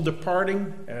peaceful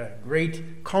departing,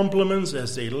 great compliments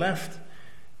as they left,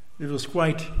 it was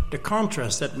quite the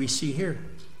contrast that we see here.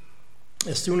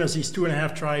 As soon as these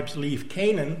 2.5 tribes leave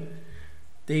Canaan,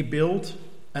 they build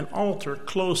an altar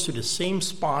close to the same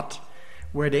spot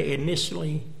where they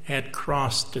initially had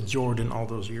crossed the Jordan all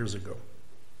those years ago.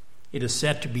 It is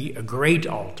said to be a great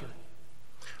altar,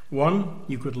 one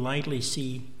you could lightly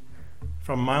see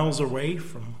from miles away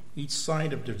from each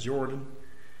side of the Jordan,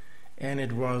 and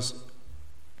it was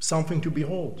something to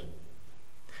behold.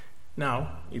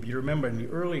 Now, if you remember in the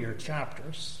earlier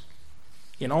chapters,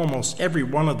 in almost every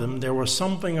one of them, there was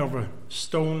something of a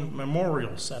stone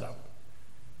memorial set up.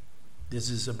 This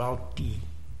is about the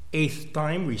 8th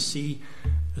time we see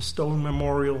a stone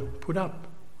memorial put up.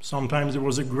 Sometimes there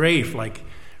was a grave, like,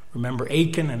 remember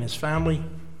Achan and his family,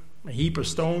 a heap of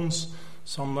stones.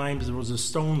 Sometimes there was the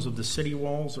stones of the city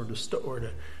walls or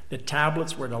the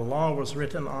tablets where the law was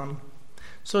written on.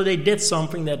 So they did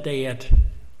something that they had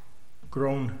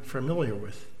grown familiar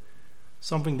with,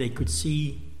 something they could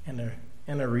see and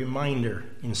a reminder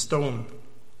in stone.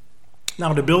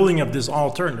 Now, the building of this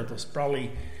altar, that was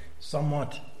probably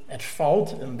somewhat at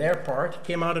fault on their part,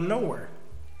 came out of nowhere.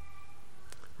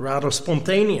 Rather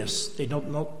spontaneous. They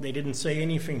didn't say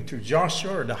anything to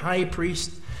Joshua or the high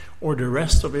priest or the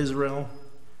rest of Israel.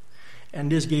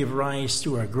 And this gave rise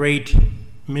to a great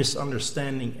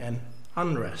misunderstanding and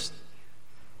unrest.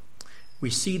 We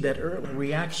see that early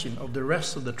reaction of the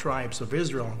rest of the tribes of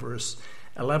Israel, verse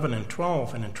 11 and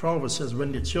 12. And in 12 it says,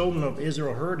 when the children of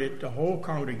Israel heard it, the whole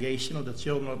congregation of the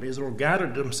children of Israel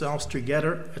gathered themselves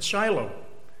together at Shiloh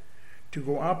to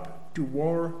go up to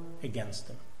war against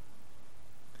them.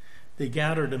 They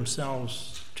gathered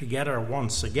themselves together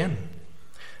once again.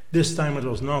 This time it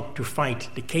was not to fight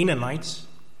the Canaanites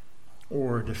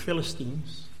or the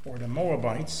Philistines or the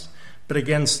Moabites, but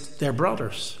against their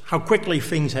brothers. How quickly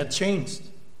things had changed.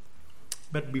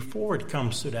 But before it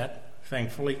comes to that,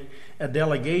 thankfully, a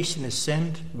delegation is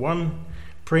sent, one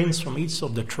prince from each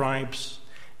of the tribes,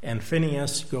 and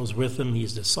Phinehas goes with them.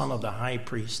 He's the son of the high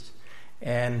priest,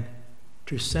 and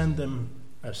to send them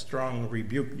a strong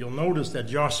rebuke. You'll notice that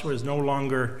Joshua is no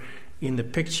longer in the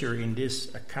picture in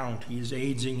this account. He is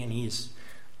aging and he's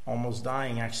almost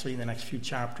dying, actually, in the next few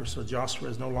chapters. So Joshua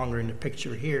is no longer in the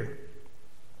picture here.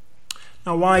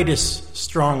 Now, why this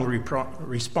strong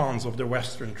response of the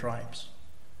western tribes?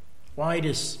 Why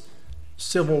this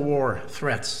civil war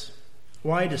threats?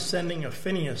 Why the sending of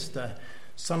Phinehas, the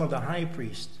son of the high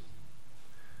priest?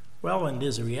 Well, in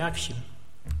this reaction,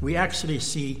 we actually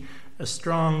see a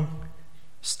strong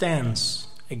stance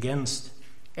against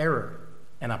error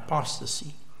and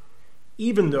apostasy.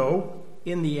 Even though,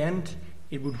 in the end,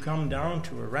 it would come down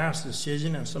to a rash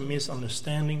decision and some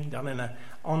misunderstanding done in an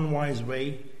unwise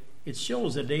way, it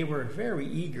shows that they were very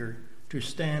eager to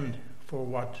stand for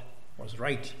what was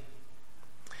right.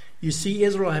 You see,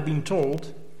 Israel had been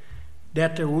told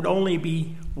that there would only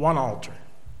be one altar.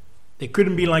 They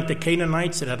couldn't be like the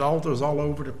Canaanites that had altars all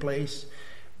over the place,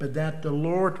 but that the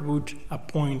Lord would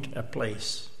appoint a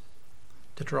place.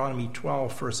 Deuteronomy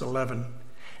 12, verse 11.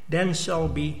 Then shall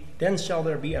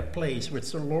there be a place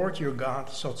which the Lord your God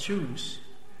shall choose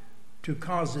to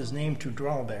cause his name to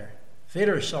dwell there.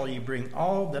 Thither shall ye bring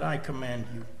all that I command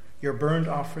you, your burnt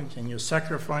offerings and your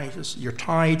sacrifices, your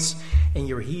tithes and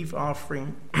your heave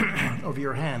offering of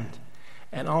your hand,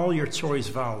 and all your choice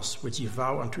vows which ye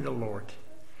vow unto the Lord.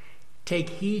 Take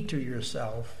heed to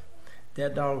yourself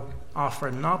that thou offer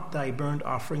not thy burnt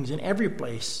offerings in every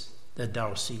place that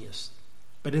thou seest,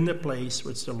 but in the place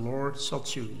which the Lord shall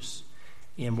choose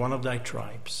in one of thy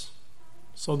tribes.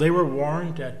 So they were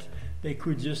warned that they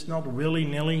could just not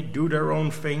willy-nilly do their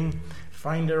own thing,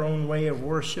 find their own way of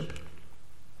worship,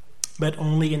 but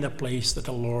only in the place that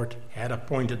the Lord had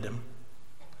appointed them.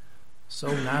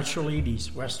 So naturally,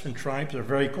 these western tribes are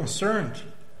very concerned.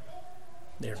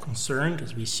 They're concerned,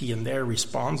 as we see in their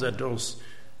response, that those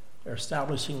are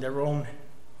establishing their own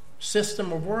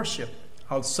system of worship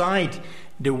outside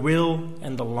the will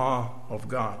and the law of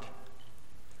God.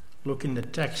 Look in the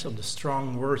text of the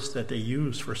strong words that they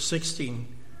use for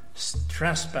 16.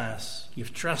 Trespass.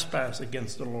 You've trespassed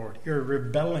against the Lord. You're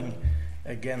rebelling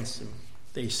against him,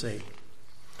 they say.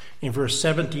 In verse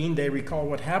 17, they recall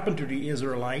what happened to the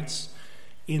Israelites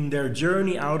in their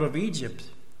journey out of Egypt.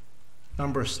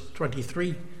 Numbers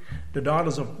 23.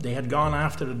 They had gone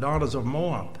after the daughters of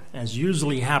Moab. As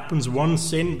usually happens, one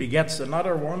sin begets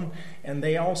another one, and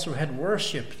they also had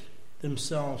worshipped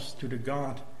themselves to the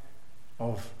god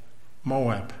of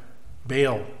Moab,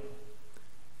 Baal.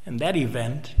 And that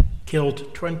event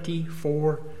killed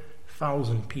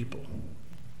 24,000 people.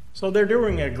 So they're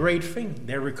doing a great thing.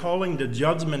 They're recalling the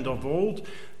judgment of old.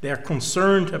 They're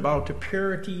concerned about the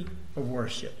purity of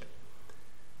worship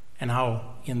and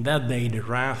how in that day the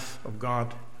wrath of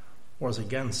God was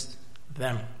against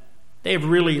them. They've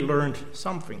really learned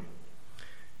something.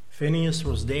 Phinehas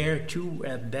was there too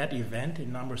at that event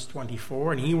in Numbers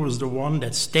 24, and he was the one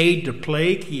that stayed the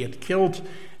plague. He had killed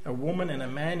a woman and a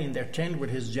man in their tent with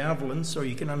his javelin, so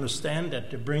you can understand that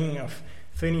the bringing of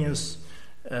Phinehas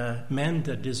meant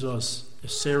that this was a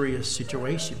serious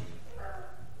situation.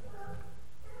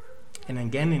 And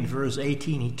again in verse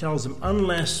 18 he tells them,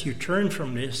 unless you turn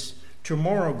from this,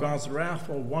 tomorrow God's wrath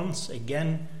will once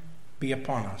again be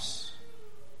upon us,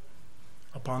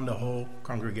 upon the whole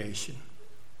congregation.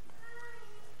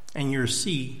 And you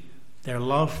see their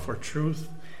love for truth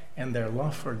and their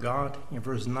love for God in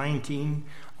verse 19,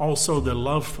 also the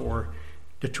love for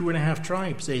the 2.5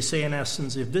 tribes. They say in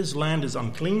essence, if this land is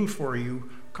unclean for you,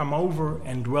 come over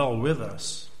and dwell with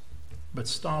us. But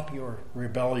stop your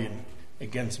rebellion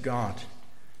against God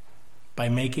by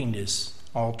making this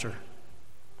altar.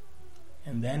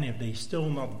 And then if they still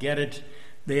not get it,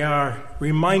 they are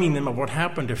reminding them of what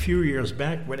happened a few years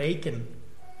back with Achan.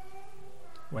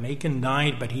 When Achan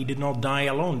died, but he did not die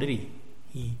alone, did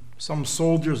he? Some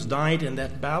soldiers died in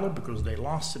that battle because they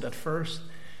lost it at first,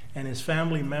 and his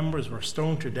family members were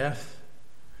stoned to death.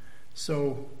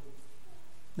 So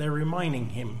they're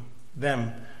reminding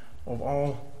them of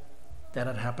all that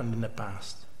had happened in the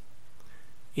past.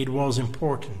 It was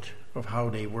important of how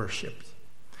they worshipped.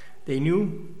 They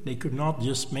knew they could not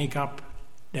just make up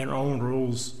their own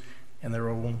rules and their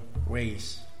own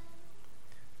ways.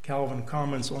 Calvin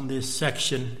comments on this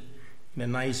section in a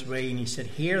nice way, and he said,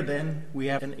 here then we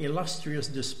have an illustrious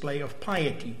display of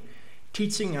piety,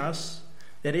 teaching us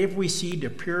that if we see the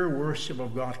pure worship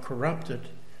of God corrupted,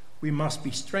 we must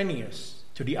be strenuous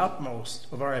to the utmost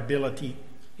of our ability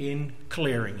in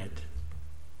clearing it.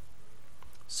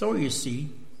 So you see,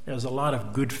 there's a lot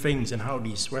of good things in how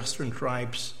these Western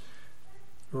tribes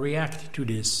react to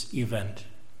this event,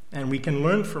 and we can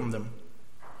learn from them.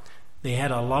 They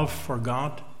had a love for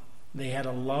God. They had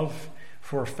a love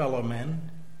for fellow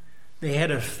men. They had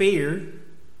a fear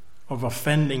of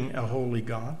offending a holy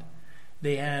God.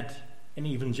 They had an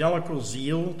evangelical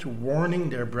zeal to warning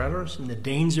their brothers in the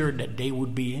danger that they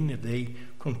would be in if they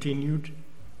continued.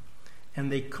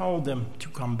 And they called them to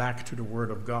come back to the Word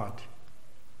of God.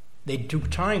 They took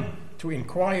time to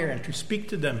inquire and to speak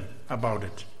to them about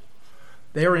it.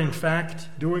 They are in fact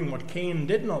doing what Cain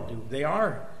did not do. They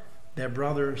are their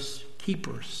brothers'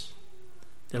 keepers.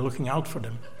 They're looking out for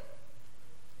them.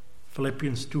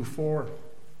 Philippians 2:4,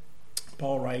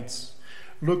 Paul writes,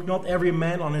 look not every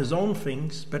man on his own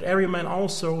things, but every man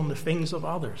also on the things of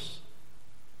others.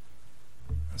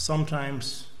 And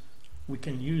sometimes we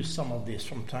can use some of this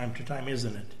from time to time,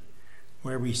 isn't it?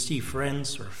 Where we see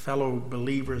friends or fellow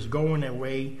believers going a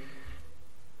way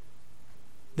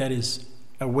that is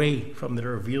away from the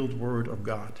revealed Word of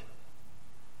God.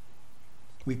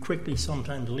 We quickly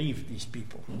sometimes leave these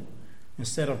people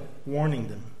instead of warning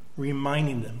them,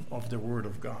 reminding them of the Word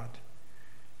of God.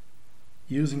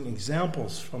 Using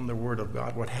examples from the Word of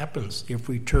God, what happens if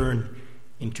we turn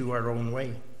into our own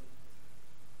way.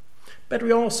 But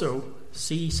we also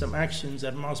see some actions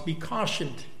that must be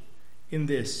cautioned in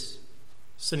this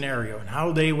scenario and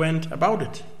how they went about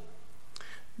it.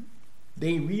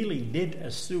 They really did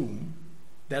assume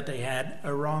that they had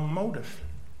a wrong motive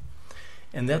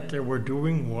and that they were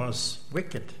doing was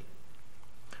wicked.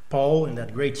 Paul, in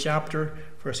that great chapter,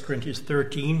 1 Corinthians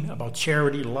 13, about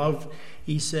charity, love,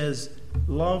 he says,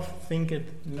 love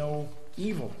thinketh no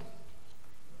evil.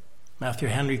 Matthew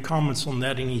Henry comments on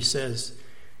that and he says,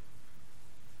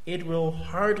 it will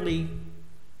hardly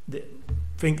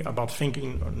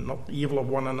thinking not evil of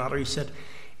one another. He said,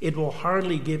 it will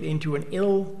hardly give into an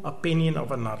ill opinion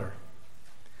of another,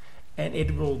 and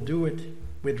it will do it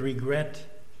with regret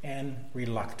and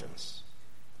reluctance,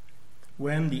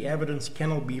 when the evidence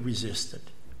cannot be resisted.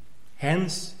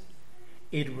 Hence,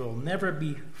 it will never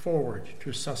be forward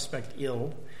to suspect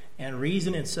ill and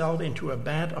reason itself into a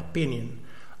bad opinion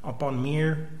upon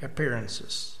mere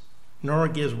appearances, nor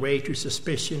gives way to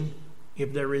suspicion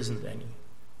if there isn't any.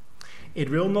 It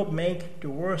will not make the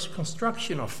worst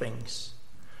construction of things,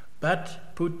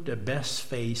 but put the best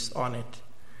face on it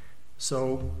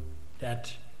so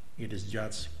that it is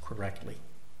judged correctly.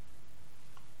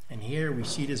 And here we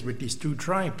see this with these 2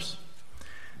 tribes.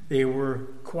 They were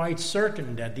quite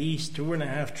certain that these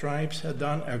 2.5 tribes had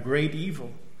done a great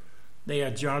evil. They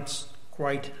are judged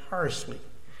quite harshly,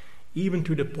 even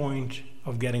to the point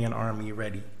of getting an army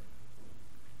ready.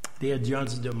 They had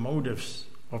judged the motives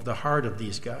of the heart of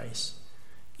these guys,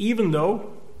 even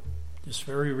though Just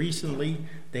very recently,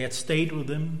 they had stayed with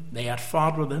him, they had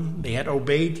fought with him, they had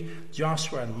obeyed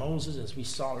Joshua and Moses, as we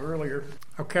saw earlier.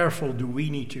 How careful do we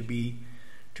need to be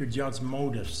to judge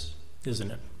motives, isn't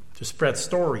it? To spread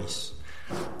stories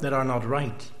that are not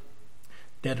right,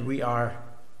 that we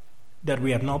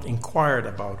have not inquired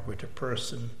about with the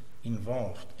person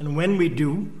involved. And when we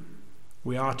do,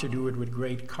 we ought to do it with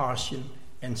great caution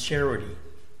and charity.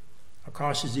 How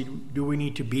cautious do we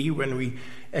need to be when we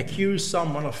accuse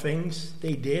someone of things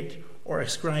they did, or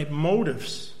ascribe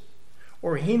motives,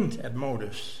 or hint at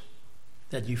motives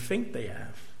that you think they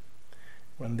have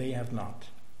when they have not?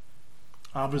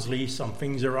 Obviously, some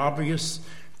things are obvious,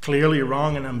 clearly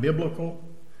wrong and unbiblical.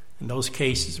 In those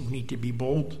cases, we need to be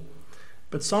bold.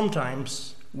 But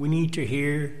sometimes we need to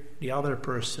hear the other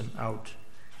person out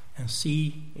and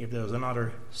see if there's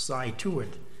another side to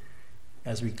it,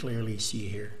 as we clearly see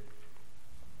here.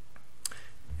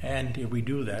 And if we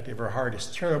do that, if our heart is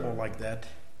terrible like that,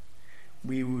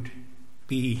 we would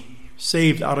be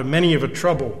saved out of many of the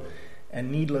trouble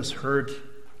and needless hurt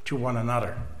to one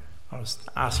another. I was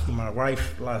asking my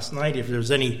wife last night if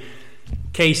there's any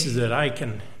cases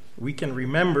that we can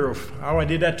remember of how I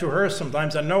did that to her.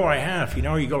 Sometimes I know I have.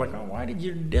 You go like, oh, why did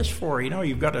you do this for?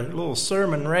 You've got a little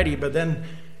sermon ready, but then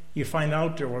you find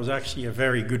out there was actually a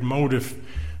very good motive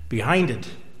behind it.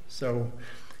 So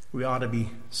we ought to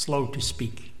be slow to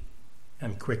speak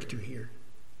and quick to hear.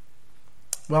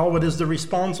 Well, what is the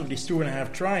response of these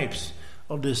 2.5 tribes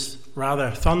of this rather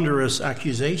thunderous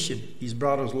accusation these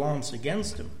brothers launch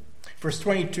against him? Verse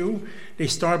 22, they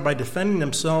start by defending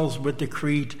themselves with the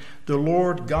creed, the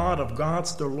Lord God of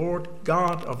gods, the Lord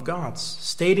God of gods,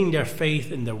 stating their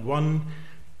faith in the one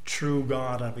true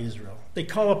God of Israel. They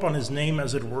call upon his name,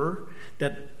 as it were,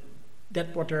 that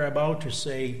what they're about to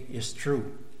say is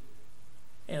true.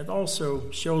 And it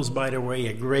also shows, by the way,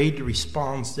 a great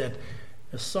response that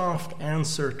a soft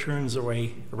answer turns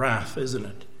away wrath, isn't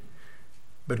it?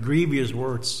 But grievous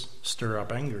words stir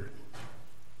up anger.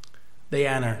 They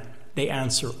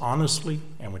answer honestly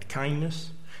and with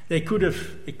kindness. It could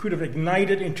have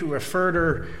ignited into a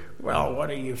further, well, what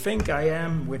do you think I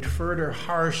am, with further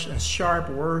harsh and sharp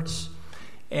words,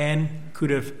 and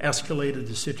could have escalated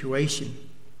the situation,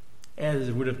 as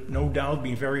it would have no doubt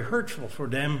been very hurtful for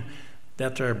them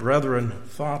that their brethren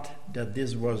thought that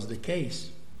this was the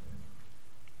case.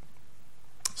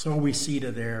 So we see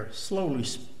that they're slow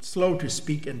to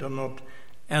speak and do not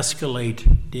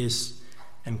escalate this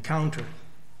encounter.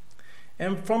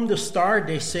 And from the start,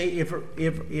 they say, if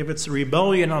it's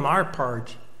rebellion on our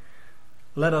part,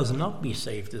 let us not be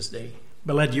saved this day,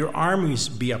 but let your armies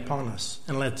be upon us,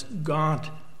 and let God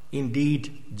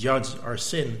indeed judge our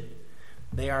sin.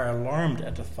 They are alarmed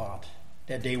at the thought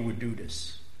that they would do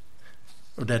this,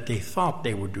 or that they thought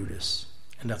they would do this,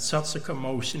 and that such a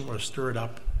commotion was stirred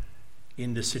up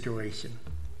in the situation.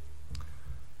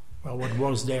 Well, what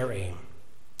was their aim?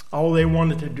 All they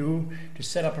wanted to do to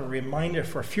set up a reminder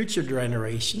for future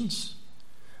generations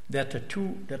that the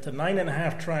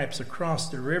 9.5 tribes across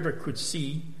the river could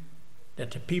see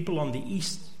that the people on the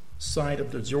east side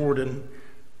of the Jordan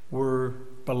were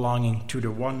belonging to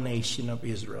the one nation of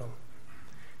Israel.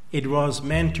 It was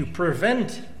meant to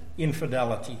prevent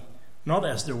infidelity, not,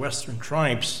 as the western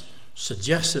tribes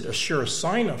suggested, a sure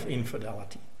sign of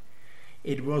infidelity.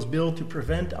 It was built to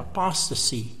prevent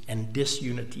apostasy and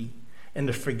disunity and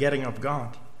the forgetting of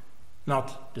God,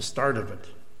 not the start of it.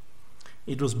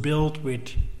 It was built with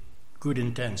good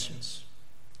intentions.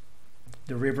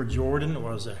 The River Jordan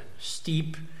was a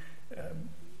steep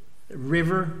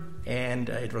river, and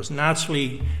it was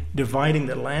naturally dividing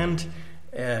the land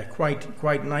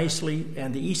quite nicely,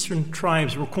 and the eastern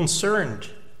tribes were concerned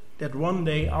that one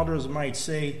day others might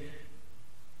say,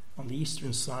 on the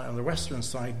eastern side, on the western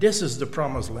side, this is the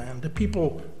promised land. The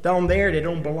people down there, they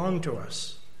don't belong to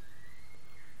us.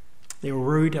 They were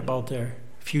worried about their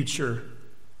future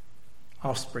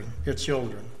offspring, their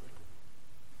children.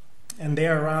 And they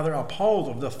are rather appalled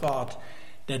of the thought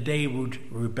that they would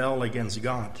rebel against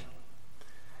God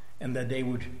and that they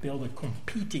would build a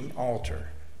competing altar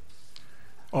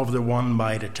of the one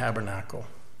by the tabernacle.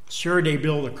 Sure, they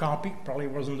built a copy. Probably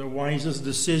wasn't the wisest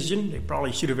decision. They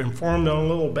probably should have informed them a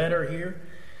little better here.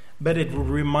 But it would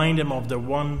remind them of the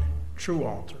one true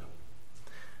altar.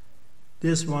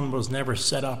 This one was never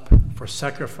set up for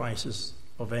sacrifices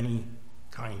of any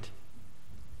kind.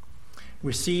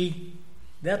 We see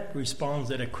that response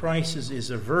that a crisis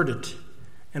is averted.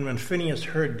 And when Phinehas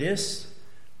heard this,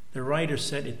 the writer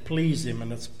said it pleased him,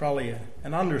 and it's probably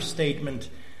an understatement,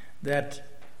 that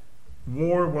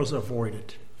war was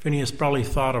avoided. Phinehas probably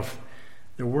thought of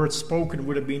the words spoken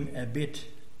would have been a bit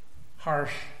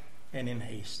harsh and in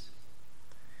haste.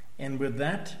 And with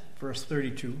that, verse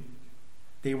 32,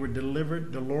 they were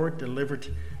delivered, the Lord delivered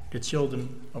the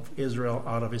children of Israel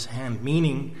out of his hand,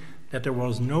 meaning that there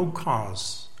was no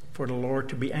cause for the Lord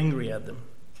to be angry at them.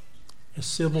 A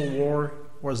civil war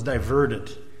was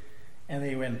diverted, and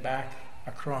they went back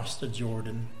across the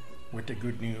Jordan with the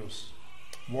good news.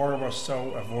 War was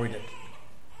so avoided.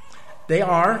 They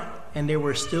are, and they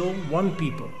were still one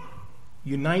people,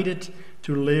 united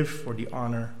to live for the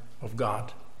honor of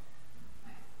God.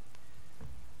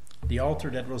 The altar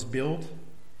that was built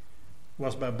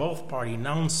was by both parties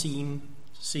now seen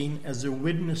as a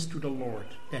witness to the Lord,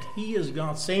 that he is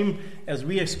God, same as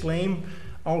we exclaim,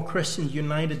 all Christians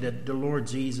united, that the Lord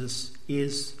Jesus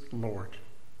is Lord.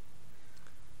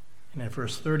 And at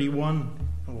verse 31,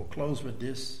 and we'll close with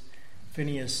this,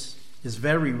 Phinehas is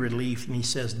very relieved, and he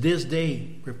says, "This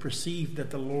day we perceive that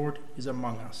the Lord is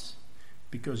among us,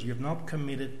 because you have not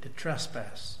committed the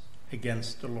trespass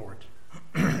against the Lord."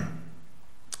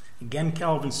 Again,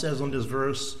 Calvin says on this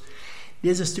verse,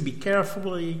 this is to be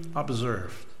carefully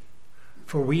observed,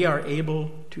 for we are able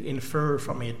to infer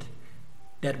from it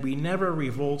that we never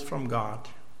revolt from God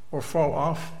or fall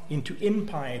off into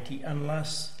impiety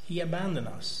unless he abandons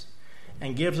us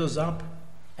and gives us up,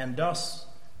 and thus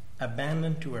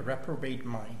abandoned to a reprobate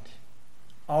mind.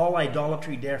 All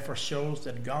idolatry therefore shows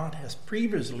that God has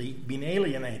previously been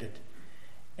alienated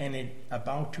and is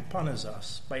about to punish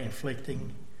us by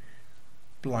inflicting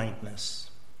blindness.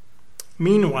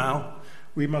 Meanwhile,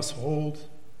 we must hold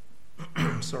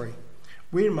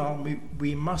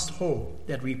we must hold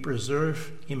that we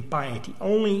preserve impiety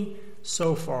only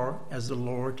so far as the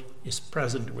Lord is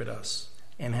present with us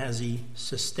and as he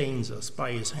sustains us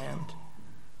by his hand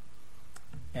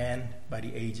and by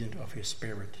the agent of his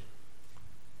Spirit.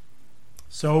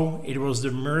 So it was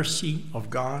the mercy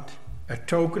of God, a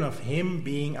token of him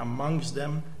being amongst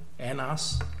them and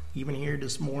us, even here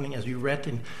this morning as we read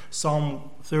in Psalm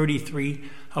 33,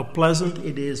 how pleasant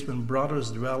it is when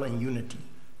brothers dwell in unity,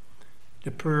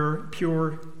 the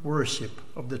pure worship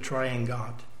of the triune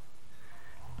God.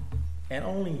 And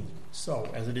only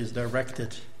so as it is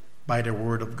directed by the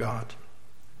word of God.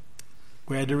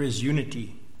 Where there is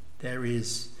unity, there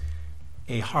is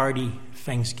a hearty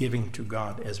thanksgiving to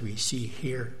God, as we see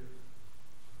here.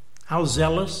 How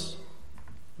zealous,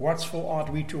 watchful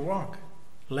ought we to walk,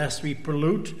 lest we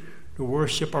pollute the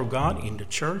worship of God in the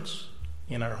church,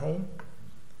 in our home.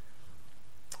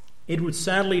 It would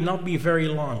sadly not be very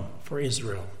long for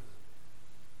Israel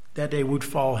that they would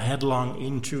fall headlong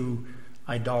into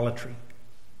idolatry,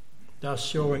 thus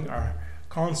showing our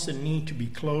constant need to be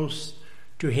close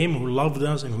to him who loved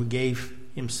us and who gave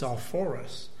himself for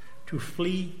us, to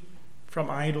flee from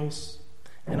idols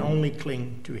and only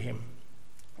cling to him.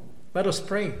 Let us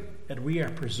pray that we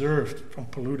are preserved from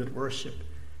polluted worship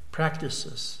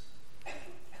practices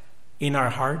in our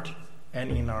heart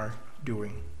and in our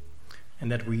doing,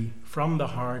 and that we from the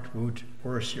heart would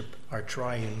worship our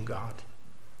triune God.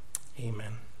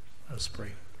 Amen. Let us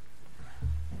pray.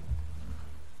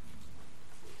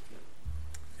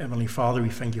 Heavenly Father, we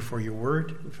thank you for your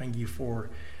word. We thank you for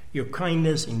your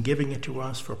kindness in giving it to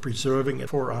us, for preserving it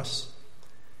for us.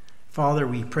 Father,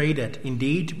 we pray that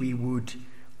indeed we would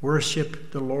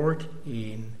worship the Lord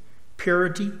in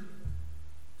purity,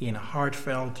 in a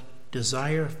heartfelt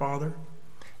desire, Father.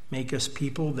 Make us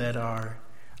people that are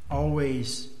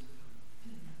always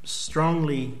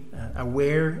strongly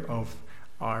aware of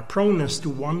our proneness to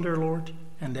wander, Lord,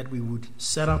 and that we would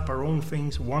set up our own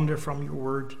things, wander from your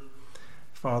word.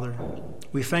 Father,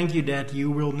 we thank you that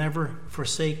you will never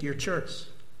forsake your church.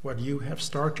 What you have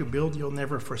started to build, you'll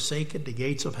never forsake it. The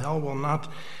gates of hell will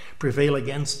not prevail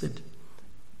against it.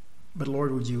 But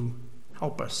Lord, would you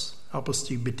help us? Help us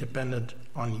to be dependent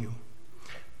on you.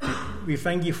 We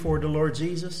thank you for the Lord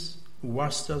Jesus, who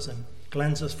washed us and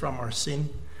cleansed us from our sin.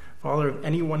 Father, if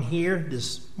anyone here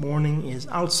this morning is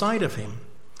outside of him,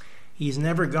 he's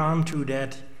never gone to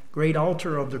that great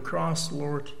altar of the cross,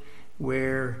 Lord,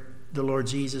 where the Lord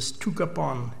Jesus took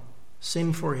upon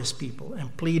sin for his people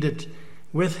and pleaded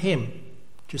with him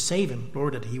to save him,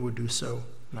 Lord, that he would do so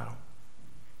now.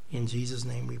 In Jesus'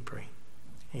 name we pray.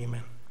 Amen.